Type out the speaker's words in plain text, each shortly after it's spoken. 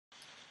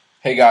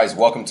Hey guys,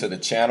 welcome to the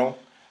channel.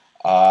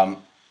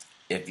 Um,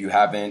 if you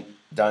haven't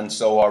done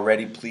so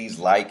already, please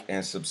like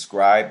and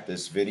subscribe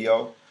this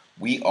video.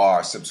 We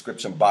are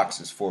subscription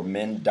boxes for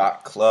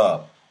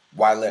men.club.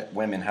 Why let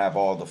women have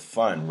all the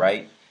fun,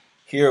 right?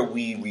 Here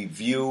we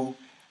review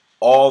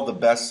all the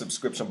best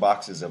subscription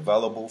boxes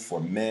available for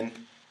men.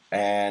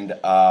 And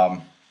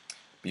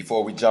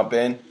before we jump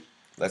in,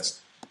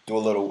 let's do a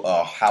little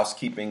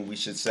housekeeping, we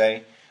should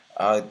say.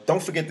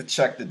 Don't forget to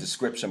check the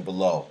description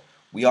below.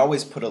 We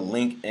always put a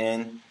link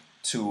in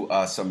to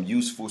some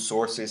useful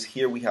sources.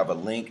 Here we have a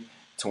link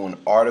to an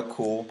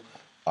article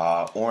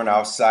on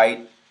our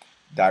site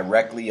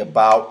directly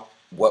about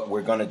what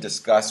we're going to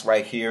discuss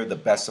right here, the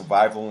best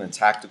survival and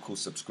tactical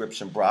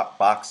subscription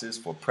boxes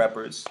for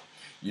preppers.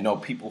 You know,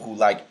 people who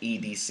like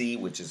EDC,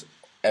 which is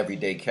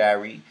everyday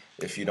carry,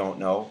 if you don't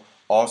know.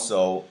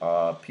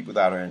 Also, people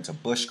that are into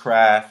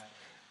bushcraft,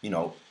 you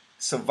know,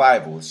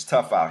 survival. It's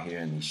tough out here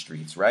in these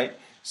streets, right?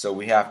 So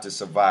we have to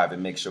survive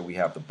and make sure we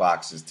have the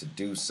boxes to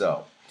do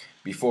so.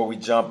 Before we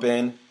jump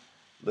in,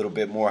 a little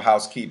bit more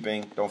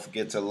housekeeping. Don't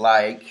forget to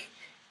like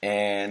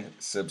and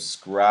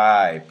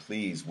subscribe,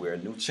 please. We're a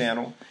new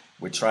channel.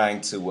 We're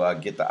trying to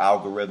get the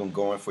algorithm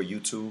going for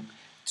YouTube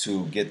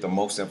to get the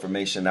most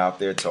information out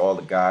there to all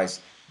the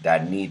guys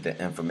that need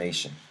the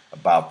information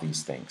about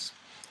these things.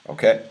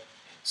 Okay?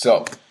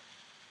 So,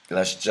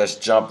 let's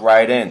just jump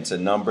right into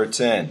number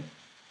 10.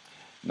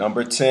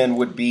 Number 10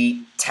 would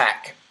be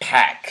Tac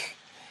Pack,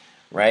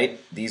 right?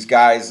 These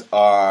guys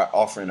are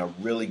offering a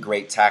really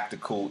great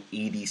tactical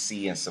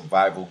EDC and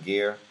survival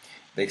gear.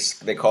 They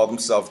call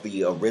themselves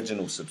the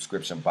original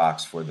subscription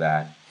box for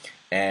that.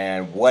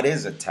 And what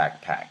is a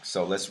Tac Pack?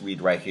 So let's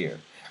read right here.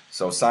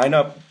 So sign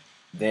up,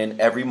 then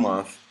every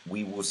month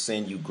we will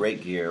send you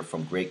great gear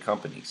from great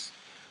companies.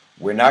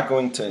 We're not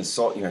going to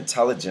insult your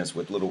intelligence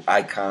with little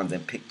icons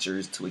and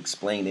pictures to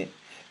explain it.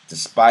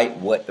 Despite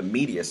what the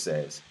media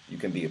says, you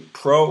can be a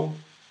pro,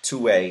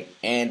 2A,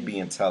 and be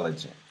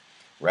intelligent,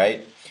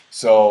 right?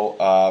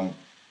 So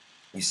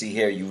you see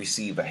here, you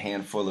receive a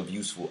handful of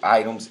useful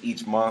items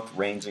each month,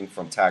 ranging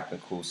from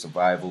tactical,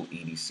 survival,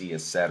 EDC,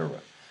 etc.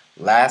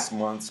 Last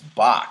month's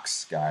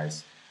box,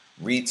 guys,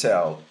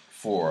 retailed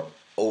for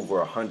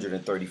over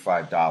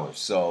 $135.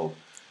 So,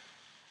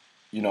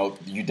 you know,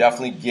 you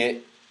definitely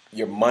get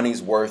your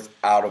money's worth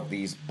out of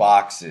these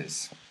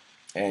boxes.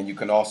 And you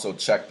can also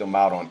check them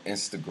out on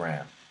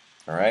Instagram.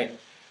 All right?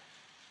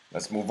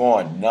 Let's move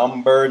on.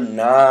 Number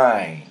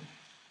 9.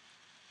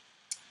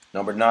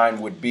 Number 9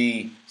 would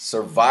be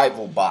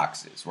survival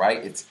boxes, right?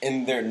 It's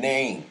in their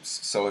names.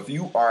 So if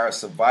you are a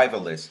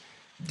survivalist,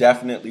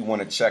 definitely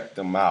want to check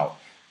them out.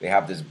 They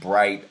have this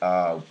bright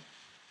kind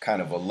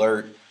of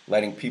alert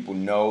letting people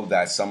know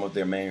that some of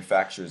their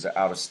manufacturers are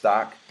out of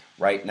stock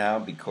right now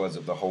because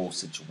of the whole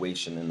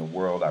situation in the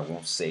world. I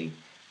won't say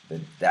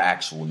the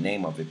actual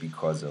name of it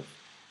because of,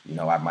 you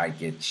know, I might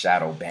get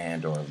shadow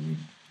banned or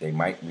they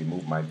might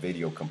remove my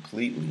video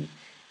completely.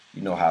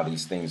 You know how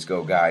these things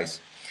go,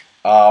 guys.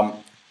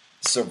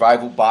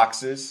 Survival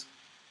boxes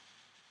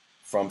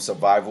from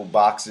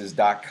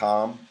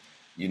survivalboxes.com.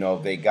 You know,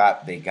 I've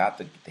got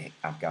to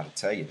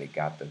tell you, they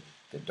got the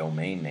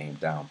domain name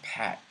down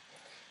pat.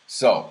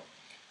 So,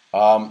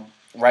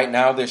 right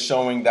now they're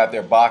showing that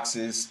their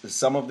boxes,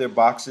 some of their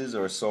boxes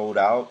are sold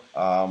out,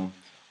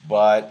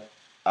 but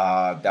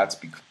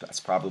that's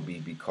probably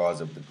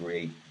because of the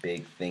great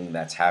big thing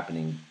that's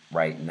happening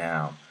right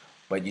now.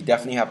 But you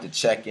definitely have to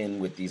check in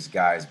with these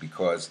guys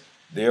because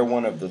they're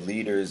one of the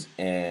leaders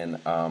in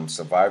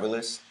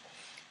survivalists.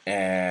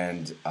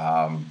 And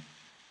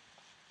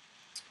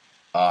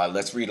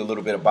let's read a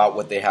little bit about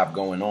what they have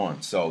going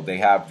on. So they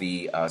have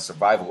the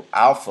Survival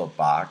Alpha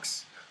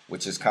box,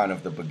 which is kind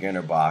of the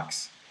beginner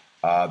box.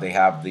 They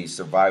have the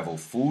Survival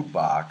Food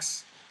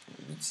box.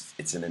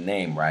 It's in the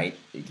name, right?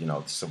 You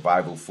know,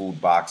 survival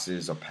food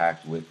boxes are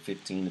packed with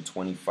 15 to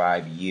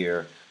 25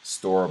 year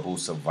storable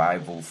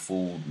survival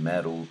food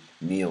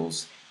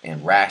meals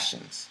and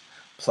rations,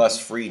 plus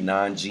free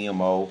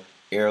non-GMO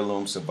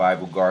heirloom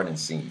survival garden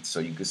seeds.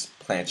 So you can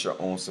plant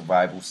your own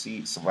survival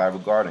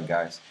garden,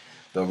 guys.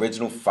 The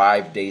original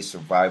 5-day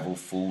survival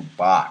food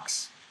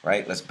box,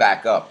 right? Let's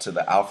back up to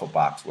the Alpha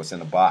box. What's in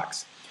the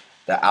box?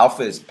 The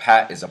Alpha is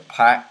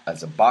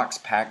a box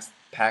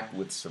packed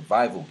with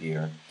survival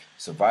gear,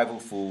 survival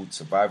food,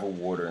 survival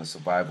water, and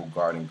survival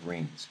garden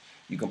greens.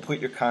 You can put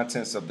your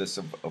contents of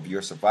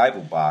your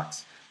survival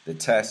box to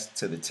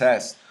the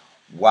test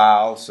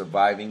while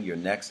surviving your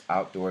next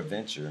outdoor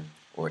adventure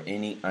or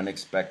any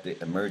unexpected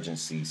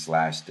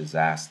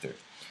emergency/disaster.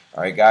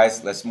 All right,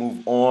 guys, let's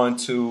move on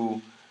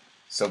to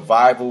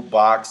survival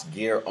box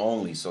gear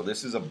only. So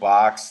this is a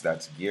box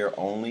that's gear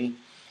only.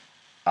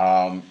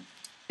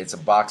 It's a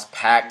box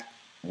packed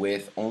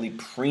with only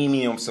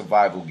premium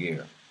survival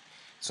gear.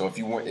 So if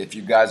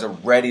you guys are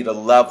ready to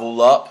level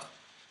up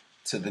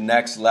to the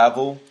next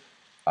level,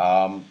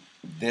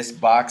 this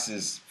box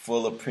is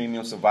full of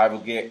premium survival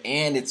gear,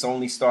 and it's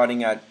only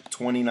starting at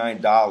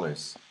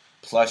 $29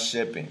 plus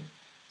shipping.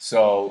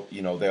 So,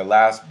 you know, their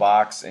last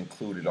box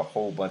included a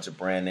whole bunch of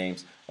brand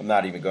names. I'm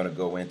not even going to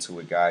go into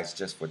it, guys,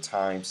 just for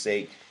time's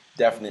sake.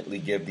 Definitely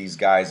give these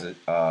guys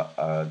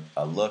a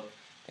look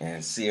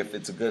and see if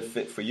it's a good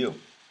fit for you.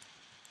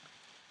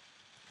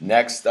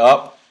 Next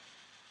up,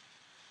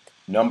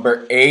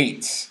 number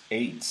 8.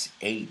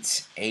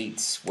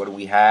 8. What do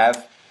we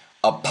have?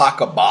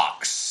 Apoca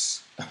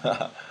box.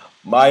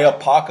 My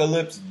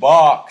apocalypse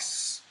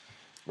box.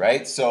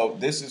 Right? So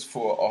this is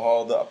for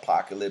all the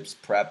apocalypse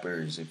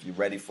preppers. If you're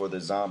ready for the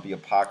zombie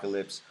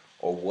apocalypse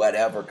or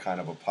whatever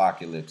kind of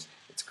apocalypse.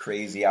 It's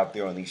crazy out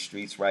there on these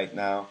streets right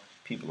now.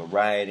 People are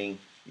rioting.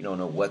 You don't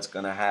know what's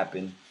going to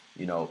happen.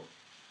 You know,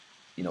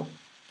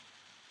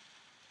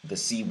 the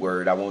C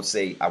word. I won't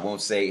say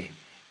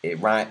it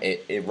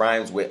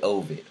rhymes with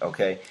Ovid,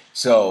 okay?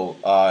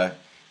 So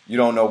you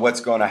don't know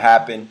what's going to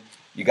happen.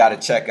 You got to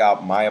check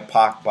out My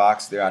Apoc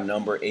Box. They're our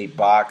number 8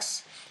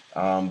 box.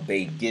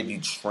 They give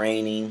you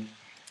training.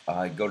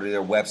 Go to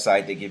their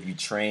website. They give you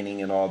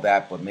training and all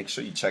that. But make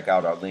sure you check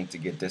out our link to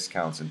get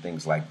discounts and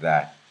things like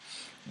that.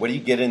 What do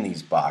you get in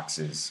these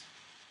boxes?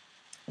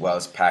 Well,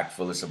 it's packed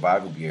full of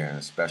survival gear and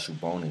a special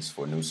bonus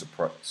for new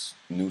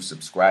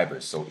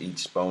subscribers. So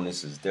each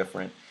bonus is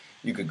different.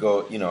 You could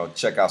go,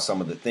 check out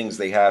some of the things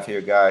they have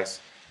here,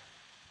 guys.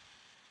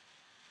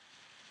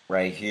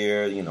 Right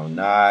here,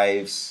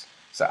 knives.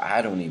 So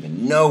I don't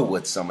even know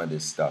what some of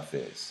this stuff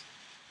is.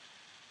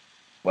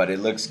 But it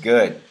looks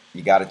good.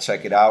 You got to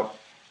check it out.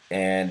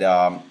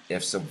 And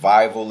if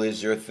survival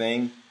is your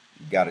thing,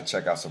 you got to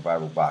check out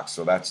Survival Box.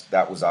 So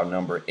that was our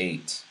number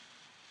 8.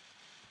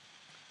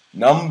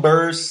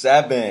 Number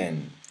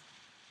 7.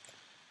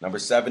 Number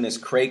 7 is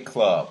Crate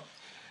Club.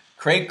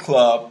 Crate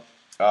Club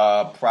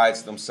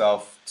prides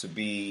themselves to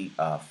be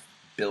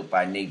built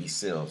by Navy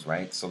SEALs,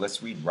 right? So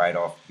let's read right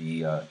off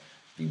the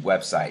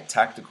website.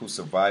 Tactical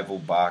survival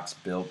box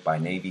built by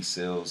Navy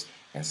SEALs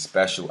and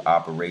Special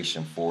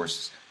Operation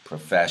Force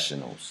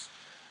professionals.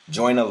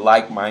 Join a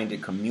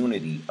like-minded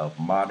community of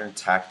modern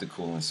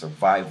tactical and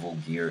survival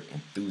gear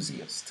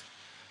enthusiasts.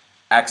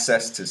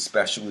 Access to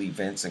special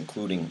events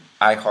including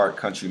iHeart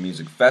Country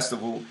Music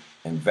Festival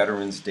and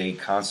Veterans Day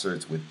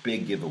concerts with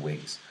big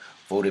giveaways.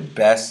 Voted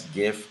Best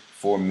Gift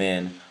for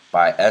Men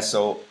by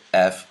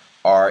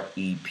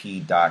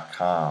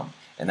SOFREP.com.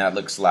 And that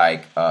looks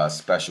like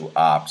Special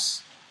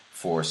Ops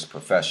Force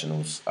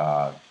Professionals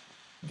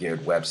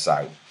geared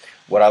website.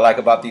 What I like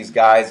about these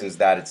guys is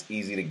that it's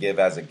easy to give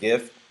as a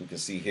gift. You can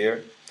see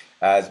here,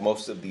 as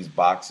most of these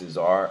boxes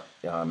are.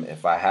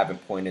 If I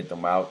haven't pointed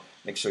them out,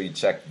 make sure you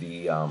check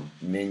the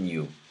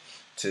menu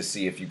to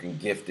see if you can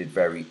gift it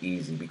very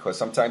easy, because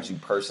sometimes you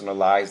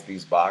personalize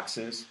these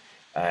boxes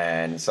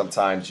and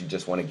sometimes you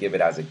just want to give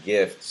it as a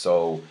gift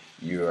so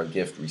your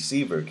gift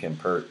receiver can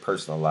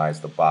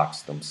personalize the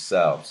box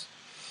themselves.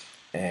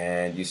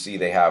 And you see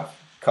they have a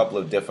couple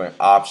of different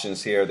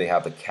options here. They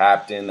have the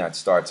Captain that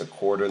starts a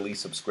quarterly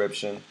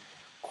subscription.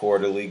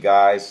 Quarterly,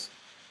 guys,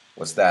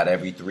 what's that,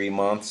 every 3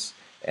 months?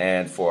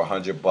 And for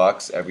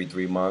 $100 every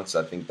 3 months,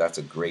 I think that's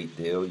a great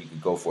deal. You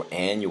could go for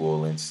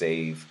annual and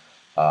save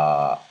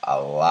a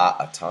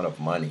ton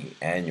of money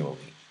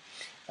annually.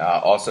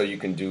 Also, you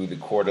can do the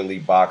quarterly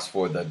box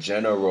for the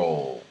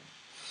General.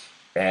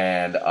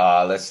 And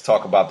let's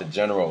talk about the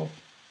General.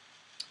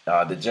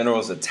 The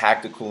General is a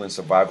tactical and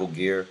survival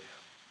gear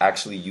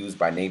actually used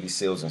by Navy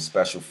SEALs and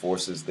Special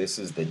Forces. This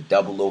is the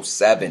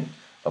 007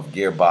 of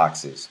gear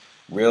boxes.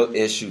 Real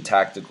issue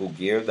tactical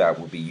gear that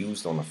will be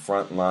used on the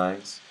front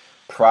lines.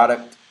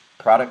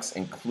 Products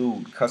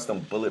include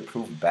custom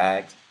bulletproof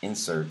bags,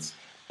 inserts,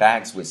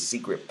 bags with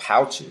secret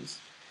pouches,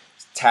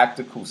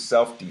 tactical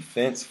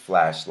self-defense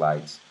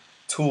flashlights,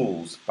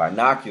 tools,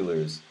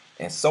 binoculars,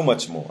 and so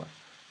much more.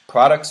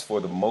 Products for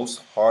the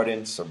most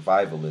hardened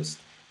survivalists.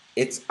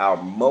 It's our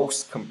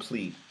most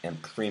complete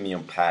and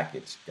premium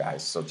package,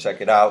 guys. So check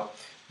it out.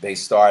 They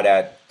start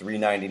at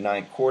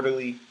 $3.99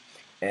 quarterly,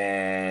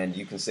 and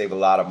you can save a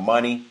lot of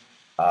money.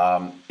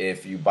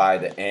 If you buy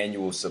the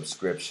annual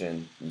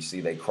subscription, you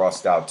see they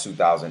crossed out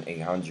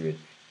 $2,800,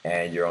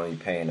 and you're only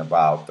paying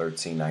about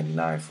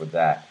 $13.99 for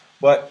that.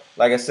 But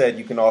like I said,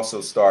 you can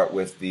also start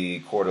with the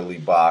quarterly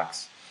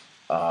box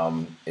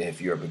if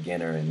you're a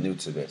beginner and new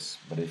to this.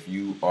 But if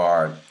you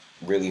are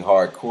really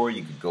hardcore,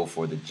 you could go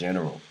for the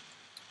General.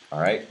 All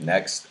right,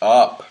 next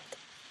up,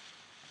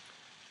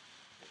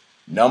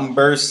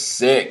 number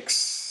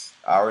 6.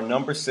 Our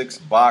number 6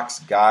 box,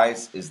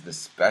 guys, is the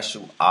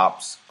Special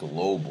Ops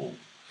Global.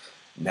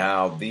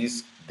 Now,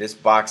 this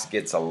box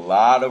gets a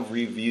lot of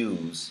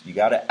reviews. You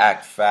got to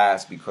act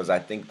fast because I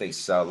think they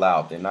sell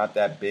out. They're not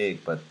that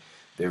big, but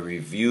the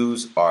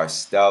reviews are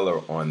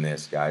stellar on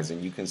this, guys.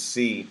 And you can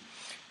see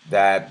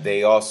that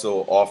they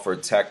also offer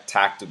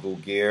tactical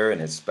gear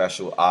and it's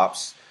special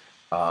ops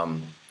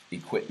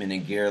equipment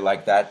and gear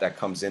like that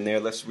comes in there.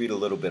 Let's read a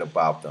little bit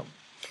about them.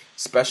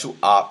 Special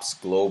Ops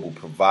Global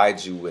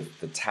provides you with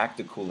the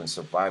tactical and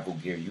survival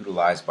gear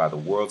utilized by the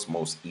world's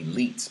most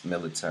elite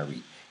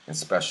military and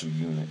special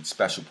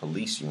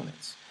police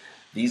units.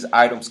 These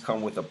items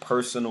come with a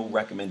personal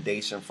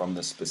recommendation from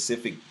the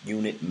specific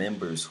unit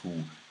members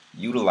who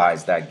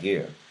utilize that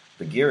gear.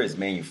 The gear is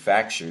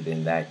manufactured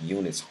in that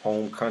unit's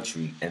home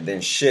country and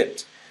then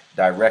shipped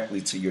directly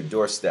to your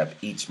doorstep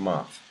each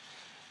month.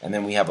 And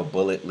then we have a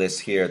bullet list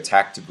here: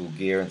 tactical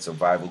gear and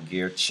survival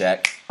gear,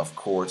 check, of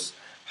course.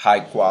 High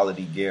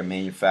quality gear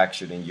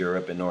manufactured in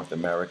Europe and North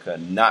America,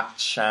 not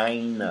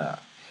China.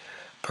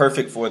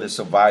 Perfect for the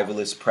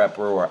survivalist, prepper,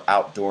 or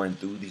outdoor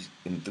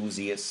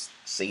enthusiast.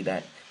 Say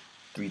that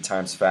 3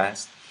 times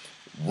fast.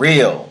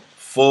 Real,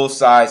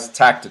 full-size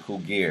tactical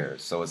gear.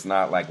 So it's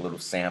not like little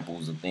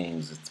samples of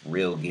things. It's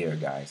real gear,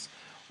 guys.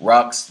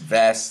 Rucks,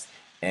 vests,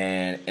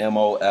 and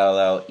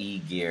MOLLE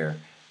gear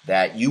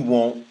that you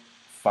won't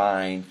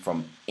find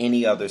from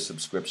any other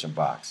subscription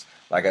box.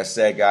 Like I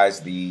said, guys,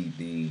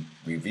 the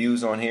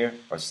reviews on here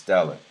are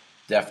stellar.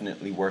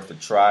 Definitely worth a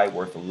try,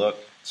 worth a look.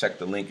 Check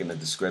the link in the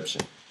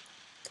description.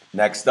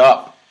 Next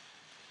up,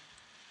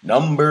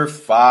 number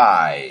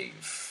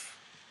 5.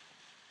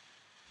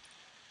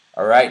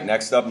 All right,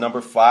 next up,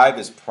 number 5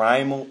 is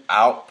Primal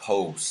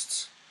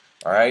Outpost.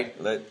 All right,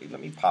 let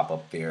me pop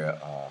up their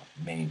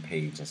main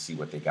page and see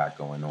what they got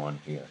going on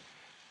here.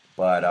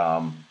 But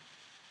a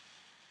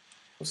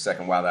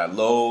second while that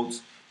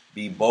loads.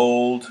 Be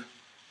bold.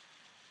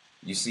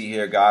 You see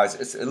here, guys,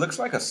 it looks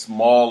like a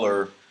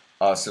smaller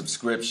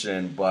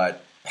subscription,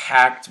 but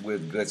packed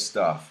with good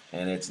stuff.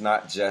 And it's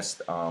not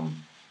just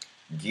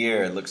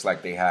gear. It looks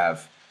like they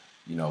have,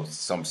 you know,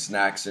 some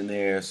snacks in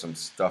there, some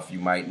stuff you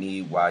might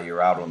need while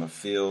you're out on the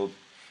field.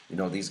 You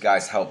know, these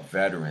guys help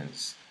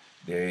veterans.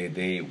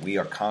 We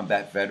are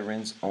combat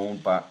veterans,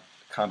 owned by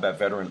combat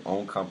veteran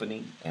owned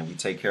company, and we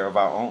take care of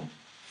our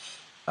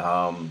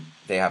own.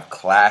 They have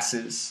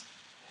classes.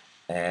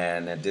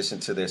 And in addition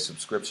to their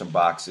subscription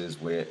boxes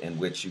in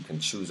which you can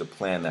choose a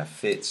plan that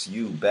fits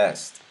you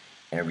best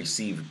and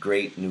receive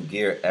great new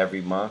gear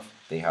every month,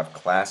 they have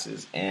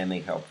classes and they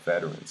help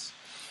veterans.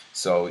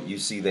 So you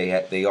see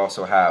they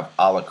also have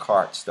a la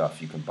carte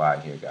stuff you can buy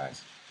here,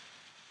 guys.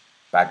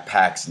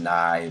 Backpacks,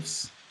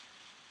 knives,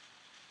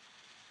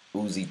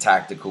 Uzi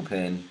tactical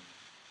pin,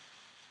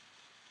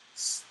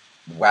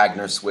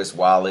 Wagner Swiss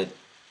wallet,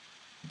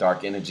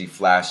 dark energy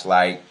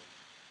flashlight,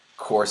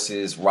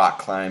 courses, rock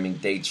climbing,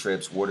 day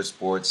trips, water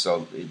sports.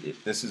 So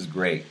this is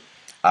great.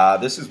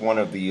 This is one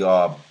of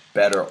the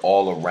better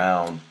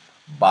all-around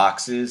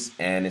boxes,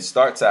 and it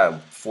starts at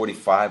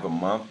 $45 a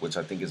month, which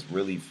I think is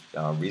really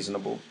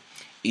reasonable.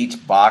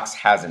 Each box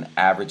has an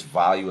average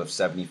value of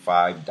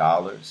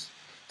 $75,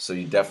 so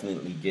you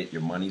definitely get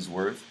your money's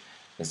worth.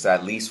 It's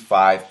at least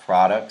 5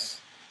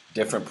 products,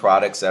 different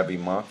products every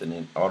month, and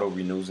it auto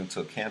renews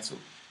until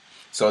canceled.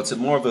 So it's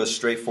more of a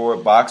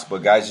straightforward box,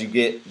 but guys, you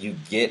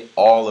get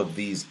all of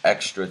these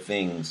extra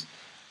things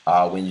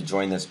when you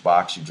join this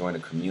box. You join a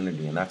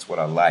community, and that's what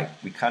I like.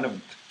 We kind of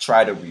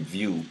try to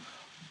review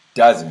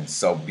dozens.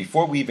 So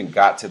before we even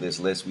got to this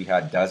list, we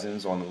had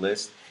dozens on the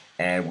list,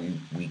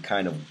 and we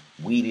kind of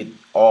weeded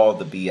all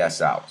the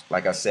BS out.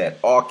 Like I said,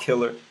 all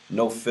killer,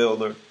 no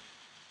filler,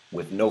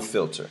 with no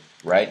filter,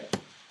 right?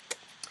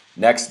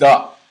 Next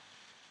up,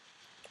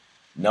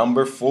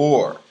 number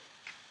 4.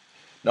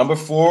 Number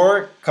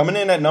 4, coming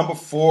in at number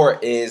 4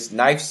 is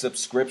Knife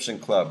Subscription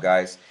Club,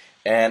 guys.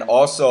 And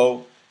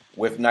also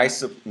with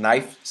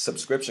Knife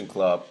Subscription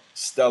Club,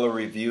 stellar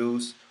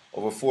reviews,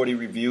 over 40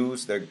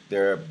 reviews.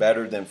 They're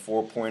better than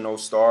 4.0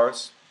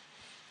 stars.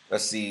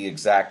 Let's see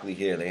exactly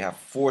here. They have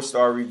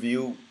 4-star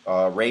review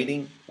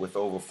rating with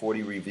over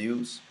 40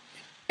 reviews.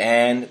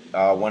 And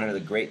one of the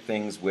great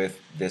things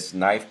with this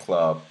knife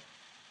club,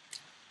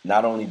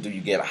 not only do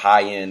you get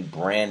high-end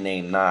brand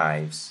name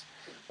knives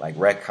like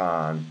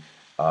Recon,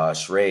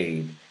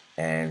 Schrade,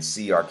 and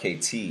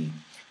CRKT,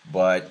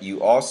 but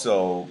you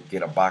also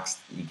get a box.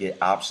 You get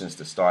options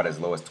to start as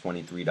low as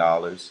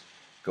 $23,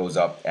 goes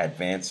up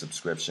advanced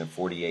subscription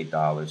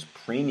 $48,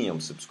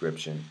 premium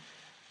subscription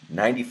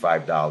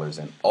 $95,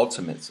 and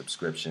ultimate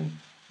subscription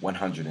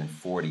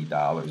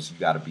 $140. You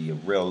got to be a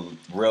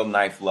real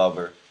knife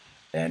lover,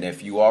 and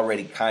if you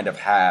already kind of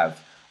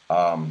have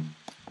a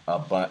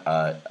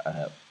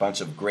bunch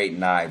of great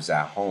knives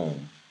at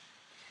home,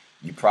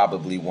 you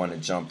probably want to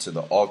jump to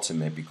the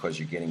ultimate because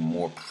you're getting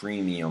more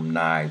premium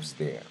knives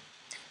there.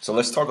 So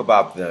let's talk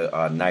about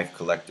the knife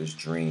collector's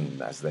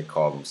dream, as they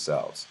call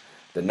themselves.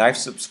 The Knife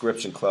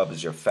Subscription Club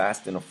is your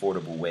fast and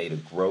affordable way to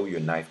grow your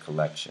knife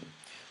collection.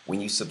 When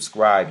you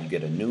subscribe, you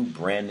get a new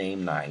brand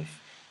name knife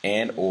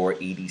and or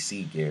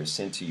EDC gear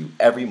sent to you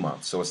every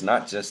month. So it's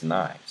not just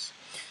knives.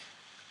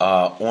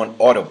 On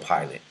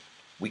autopilot,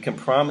 we can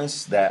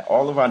promise that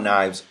all of our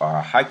knives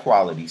are high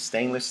quality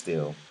stainless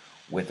steel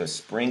with a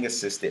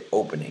spring-assisted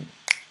opening.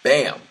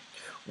 Bam!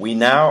 We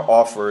now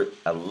offer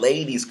a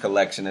ladies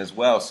collection as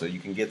well, so you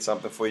can get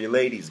something for your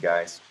ladies,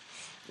 guys.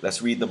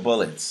 Let's read the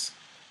bullets.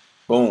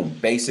 Boom.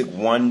 Basic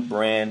one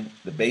brand.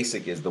 The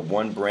basic is the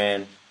one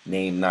brand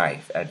name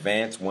knife.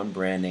 Advanced one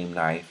brand name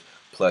knife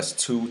plus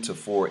 2 to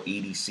 4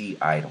 EDC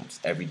items.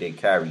 Everyday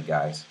carry,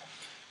 guys.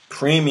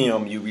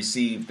 Premium, you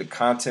receive the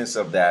contents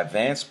of the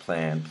advanced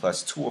plan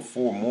plus 2 or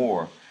 4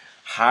 more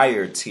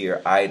higher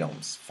tier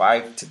items,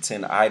 5 to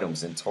 10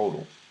 items in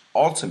total.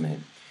 Ultimate,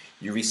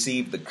 you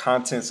receive the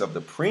contents of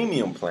the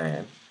premium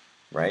plan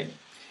right?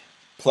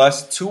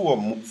 Plus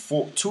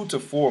two to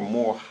four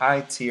more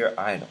high-tier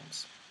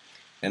items.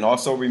 And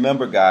also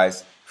remember,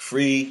 guys,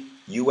 free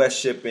U.S.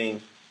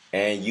 shipping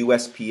and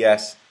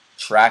USPS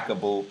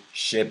trackable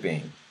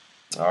shipping.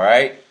 All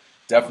right?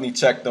 Definitely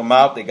check them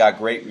out. They got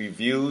great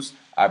reviews.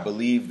 I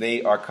believe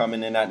they are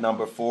coming in at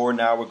number 4.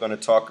 Now we're going to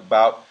talk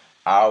about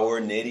our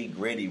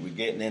nitty-gritty. We're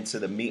getting into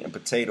the meat and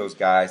potatoes,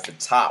 guys. The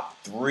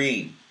top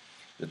 3.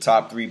 The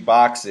top 3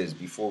 boxes.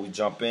 Before we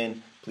jump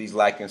in, please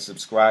like and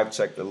subscribe.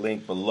 Check the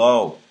link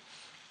below.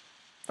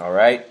 All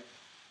right?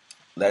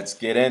 Let's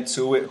get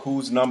into it.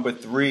 Who's number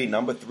 3?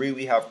 Number 3,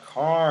 we have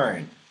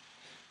Karn.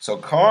 So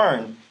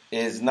Karn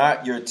is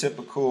not your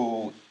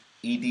typical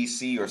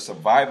EDC or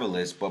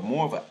survivalist, but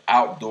more of an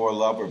outdoor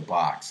lover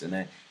box, and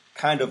then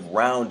kind of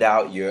round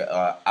out your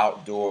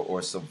outdoor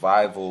or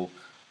survival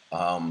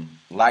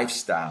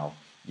lifestyle.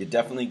 You're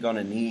definitely going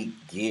to need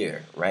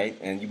gear, right?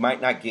 And you might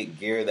not get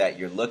gear that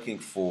you're looking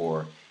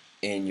for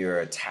in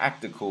your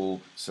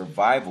tactical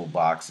survival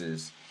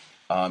boxes.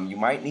 You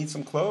might need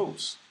some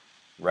clothes,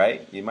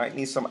 right? You might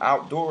need some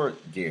outdoor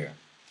gear.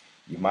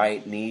 You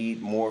might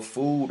need more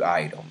food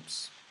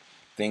items,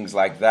 things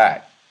like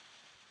that.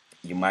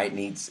 You might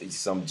need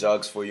some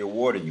jugs for your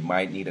water. You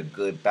might need a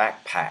good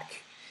backpack.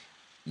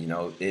 You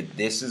know,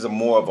 this is a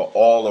more of an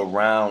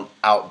all-around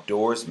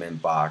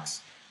outdoorsman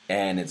box,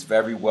 and it's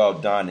very well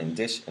done.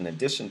 In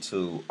addition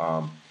to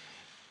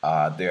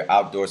their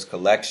outdoors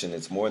collection,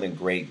 it's more than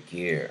great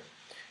gear.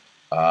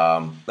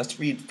 Let's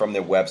read from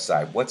their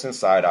website. What's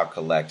inside our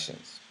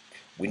collections?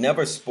 We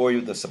never spoil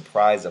you the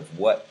surprise of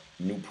what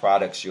new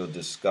products you'll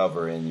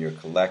discover in your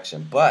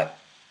collection, but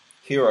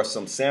here are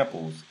some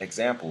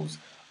examples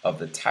of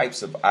the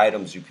types of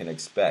items you can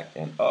expect.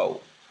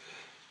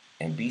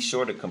 And be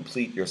sure to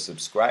complete your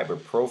subscriber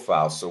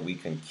profile so we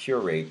can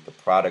curate the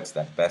products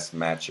that best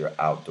match your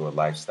outdoor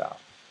lifestyle.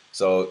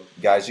 So,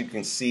 guys, you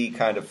can see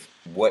kind of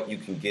what you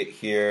can get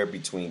here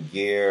between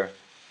gear,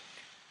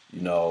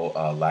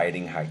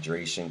 lighting,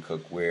 hydration,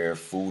 cookware,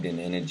 food and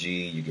energy.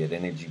 You get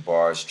energy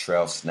bars,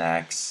 trail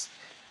snacks,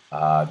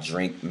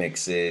 drink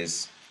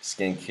mixes,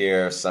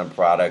 skincare, sun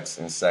products,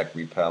 insect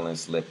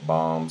repellents, lip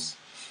balms,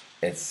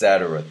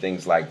 etc.,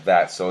 things like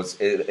that. So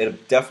it'll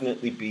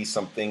definitely be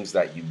some things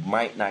that you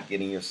might not get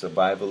in your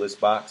survivalist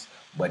box,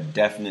 but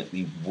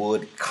definitely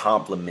would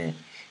complement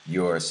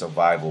your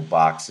survival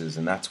boxes.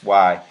 And that's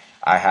why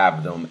I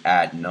have them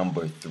at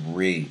number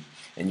 3.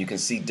 And you can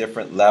see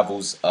different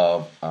levels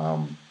of,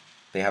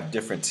 they have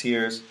different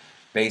tiers.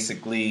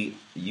 Basically,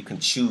 you can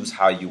choose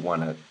how you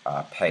want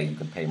to pay. You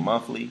can pay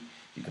monthly,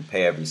 you can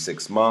pay every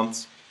 6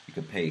 months, you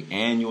can pay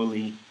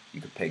annually,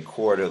 you can pay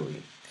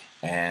quarterly.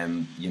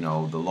 And,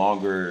 the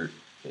longer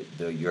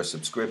your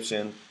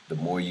subscription, the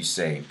more you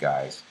save,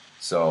 guys.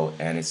 So,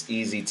 and it's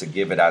easy to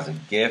give it as a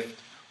gift,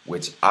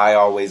 which I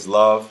always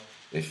love.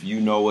 If you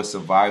know a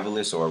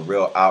survivalist or a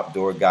real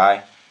outdoor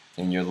guy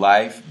in your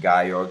life,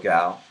 guy or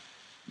gal,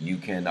 you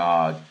can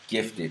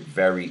gift it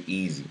very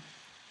easy.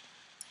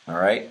 All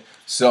right.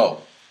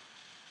 So,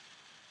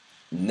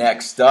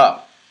 next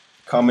up,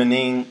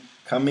 coming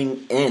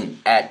in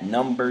at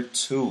number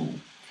 2,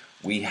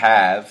 we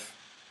have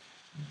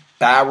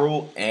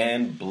barrel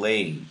and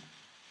blade.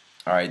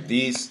 All right,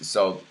 this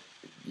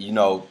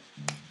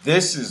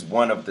is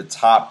one of the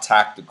top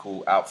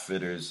tactical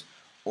outfitters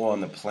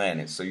on the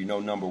planet. So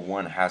number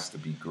 1 has to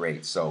be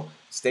great. So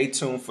stay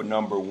tuned for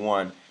number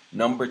 1.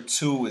 Number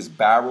 2 is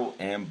barrel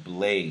and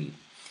blade.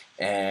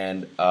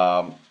 And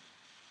I'm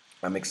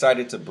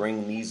excited to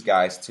bring these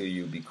guys to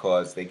you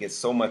because they get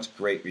so much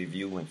great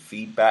review and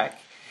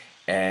feedback.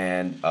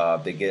 And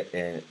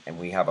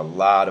we have a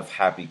lot of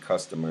happy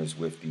customers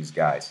with these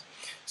guys.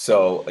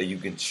 So you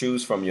can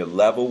choose from your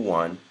level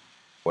 1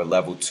 or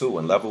level 2,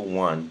 and level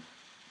 1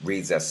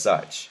 reads as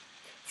such.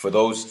 For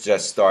those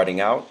just starting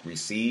out,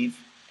 receive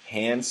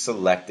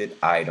hand-selected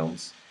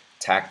items,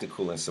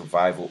 tactical and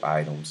survival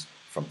items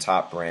from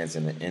top brands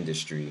in the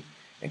industry,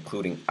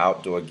 including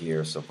outdoor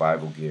gear,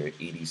 survival gear,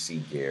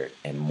 EDC gear,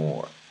 and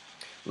more.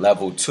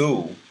 Level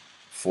 2,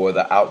 for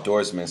the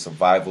outdoorsman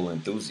survival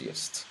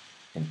enthusiast.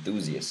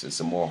 It's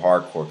a more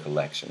hardcore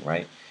collection,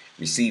 right?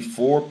 Receive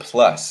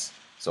 4+,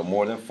 so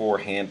more than 4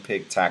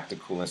 hand-picked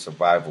tactical and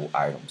survival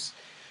items.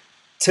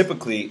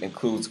 Typically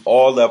includes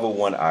all level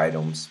 1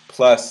 items,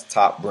 plus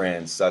top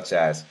brands such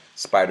as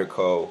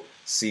Spyderco,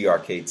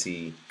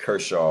 CRKT,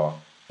 Kershaw,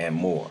 and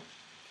more,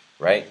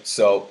 right?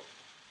 So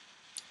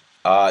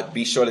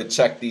be sure to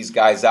check these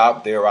guys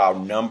out. They're our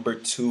number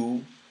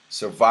 2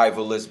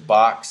 survivalist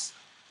box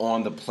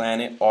on the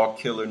planet, all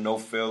killer, no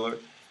filler.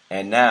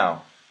 And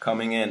now,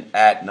 coming in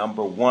at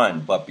number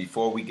 1. But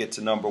before we get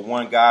to number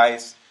 1,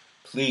 guys,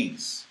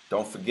 please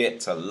don't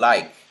forget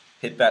to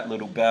hit that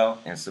little bell,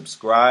 and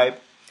subscribe.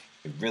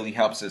 It really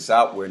helps us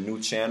out. We're a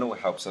new channel. It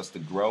helps us to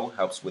grow,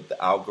 helps with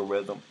the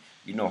algorithm.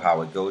 You know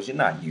how it goes. You're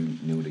not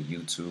new to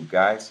YouTube,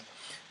 guys.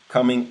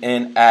 Coming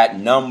in at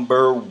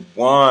number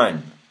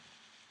 1,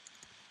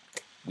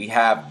 we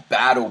have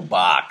Battle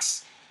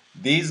Box.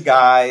 These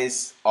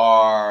guys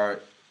are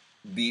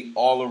the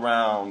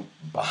all-around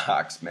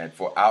box, man.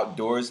 For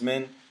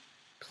outdoorsmen,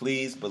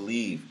 please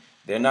believe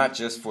they're not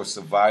just for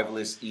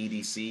survivalists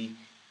EDC.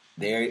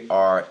 They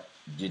are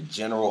your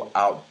general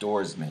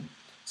outdoorsmen.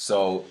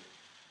 So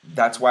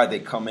that's why they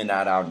come in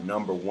at our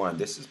number one.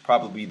 This is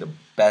probably the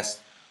best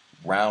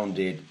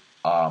rounded,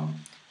 all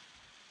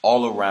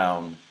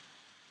around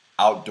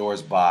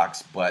outdoors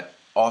box, but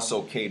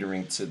also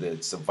catering to the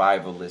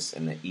survivalists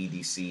and the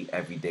EDC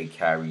everyday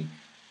carry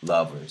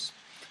lovers.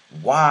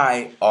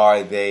 Why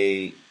are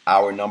they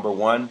our number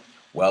one?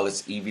 Well,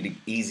 it's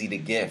easy to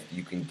gift.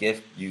 You can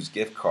use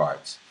gift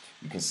cards.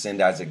 You can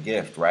send as a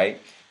gift, right?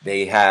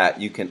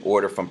 You can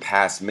order from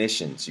past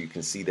missions. You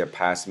can see their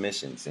past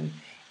missions.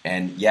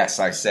 And yes,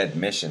 I said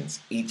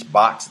missions. Each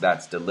box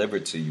that's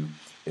delivered to you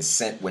is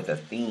sent with a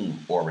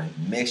theme or a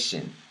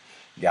mission,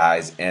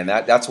 guys. And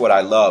that's what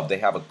I love. They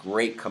have a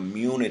great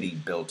community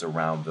built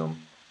around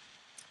them.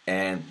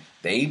 And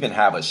they even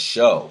have a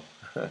show.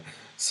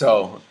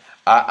 So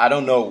I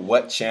don't know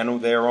what channel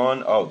they're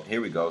on. Oh, here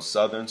we go.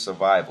 Southern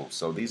Survival.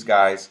 So these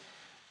guys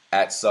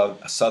at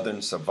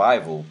Southern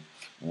Survival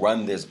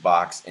run this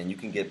box, and you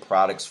can get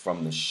products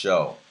from the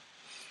show.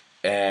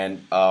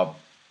 And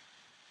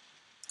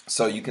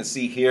so you can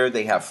see here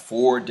they have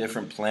 4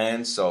 different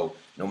plans. So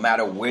no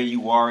matter where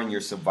you are in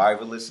your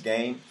survivalist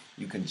game,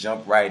 you can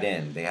jump right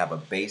in. They have a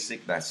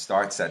basic that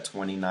starts at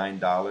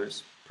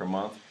 $29 per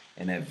month,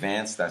 an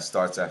advanced that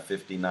starts at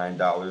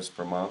 $59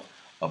 per month,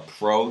 a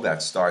pro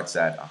that starts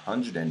at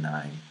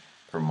 $109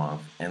 per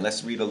month. And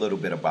let's read a little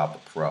bit about the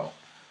pro.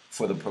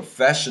 For the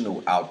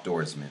professional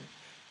outdoorsman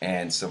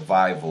and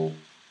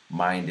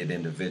survival-minded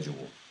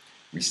individual,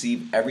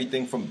 receive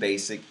everything from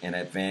basic and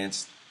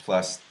advanced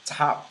plus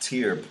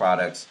top-tier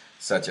products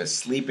such as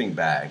sleeping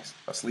bags.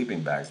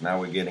 Now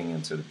we're getting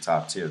into the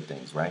top-tier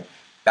things, right?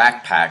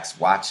 Backpacks,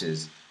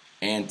 watches,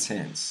 and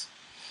tents.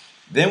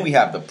 Then we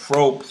have the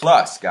Pro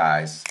Plus,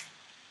 guys.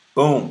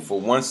 Boom, for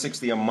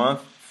 $160 a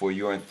month for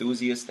your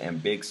enthusiast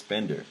and big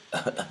spender.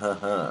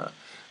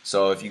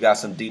 So if you got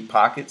some deep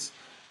pockets,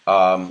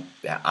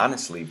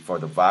 honestly, for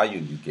the value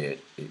you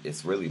get,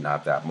 it's really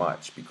not that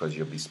much because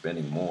you'll be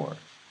spending more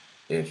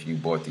if you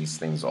bought these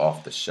things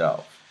off the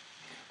shelf.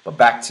 But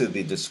back to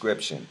the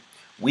description.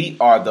 We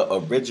are the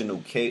original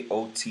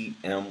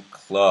KOTM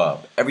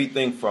club.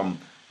 Everything from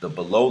the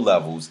below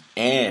levels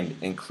and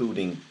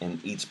including in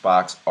each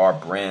box are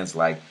brands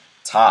like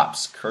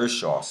Tops,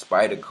 Kershaw,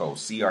 Spyderco,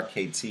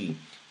 CRKT,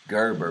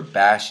 Gerber,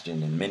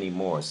 Bastion, and many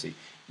more. See,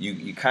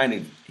 you kind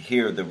of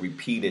hear the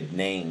repeated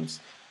names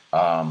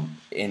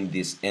in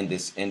this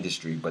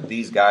industry, but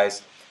these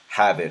guys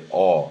have it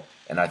all.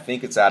 And I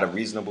think it's at a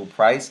reasonable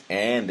price,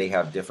 and they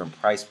have different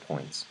price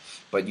points.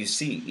 But you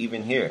see,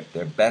 even here,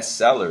 their best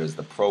seller is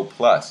the Pro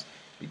Plus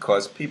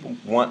because people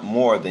want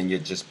more than your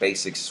just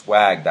basic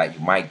swag that you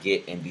might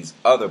get in these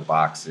other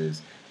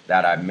boxes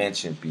that I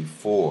mentioned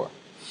before.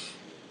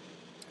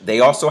 They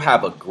also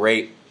have a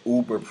great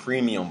uber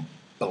premium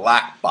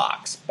black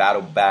box,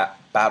 Battle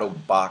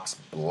Box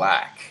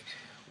Black,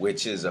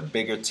 which is a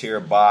bigger tier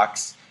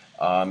box.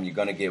 You're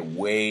going to get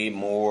way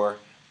more,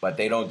 but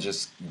they don't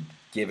just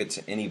give it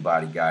to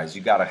anybody, guys.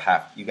 You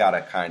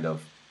gotta kind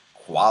of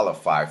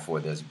qualify for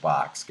this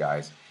box,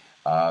 guys.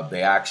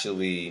 They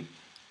actually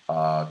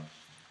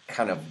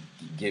kind of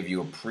give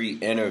you a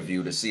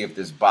pre-interview to see if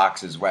this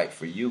box is right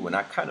for you, and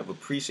I kind of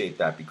appreciate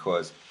that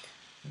because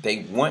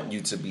they want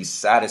you to be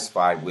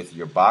satisfied with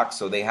your box,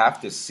 so they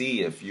have to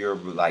see if you're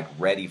like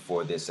ready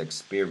for this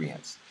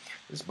experience.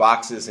 This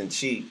box isn't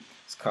cheap.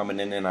 It's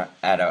coming in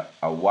at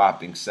a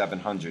whopping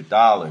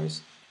 $700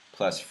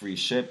 plus free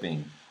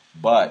shipping,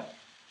 but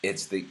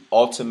it's the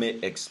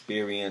ultimate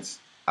experience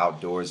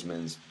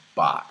outdoorsman's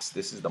box.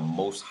 This is the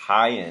most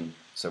high-end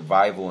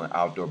survival and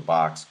outdoor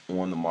box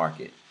on the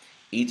market.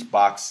 Each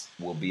box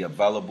will be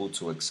available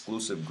to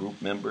exclusive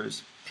group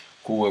members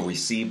who will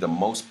receive the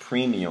most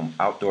premium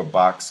outdoor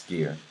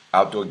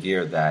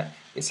gear that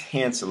is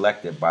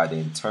hand-selected by the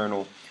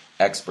internal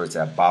experts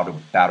at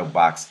Battle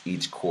Box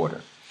each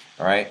quarter.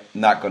 All right,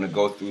 I'm not going to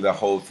go through the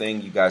whole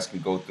thing. You guys can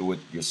go through it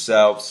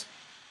yourselves.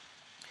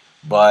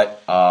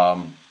 But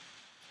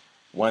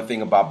one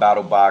thing about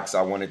Battle Box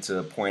I wanted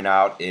to point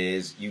out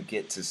is you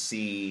get to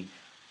see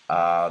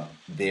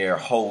their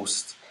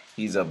host.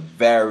 He's a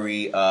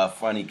very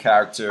funny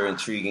character,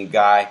 intriguing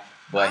guy,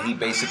 but he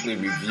basically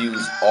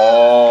reviews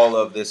all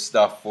of this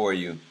stuff for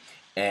you.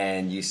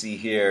 And you see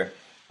here,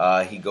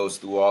 he goes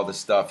through all the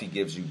stuff. He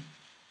gives you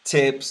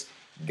tips,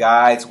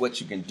 guides,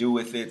 what you can do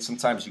with it.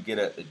 Sometimes you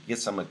get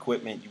some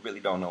equipment, you really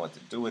don't know what to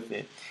do with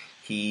it.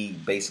 He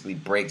basically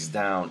breaks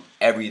down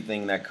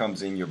everything that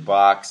comes in your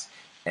box.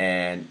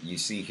 And you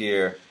see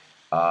here,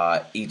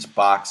 each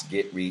box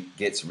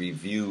gets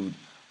reviewed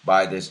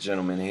by this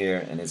gentleman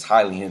here, and it's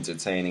highly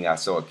entertaining. I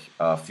saw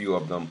a few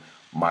of them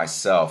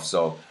myself.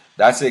 So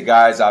that's it,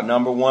 guys. Our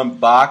number one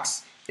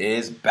box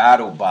is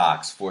Battle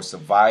Box for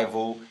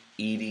survival,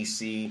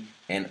 EDC,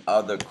 and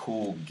other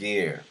cool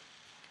gear.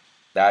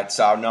 That's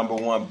our number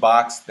one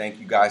box. Thank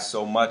you guys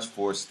so much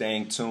for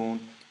staying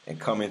tuned and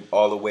coming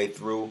all the way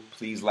through.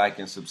 Please like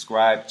and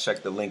subscribe.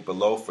 Check the link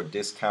below for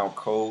discount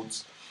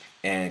codes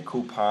and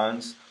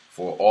coupons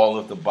for all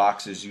of the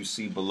boxes you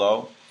see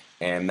below.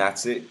 And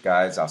that's it,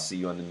 guys. I'll see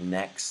you on the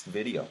next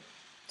video.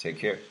 Take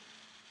care.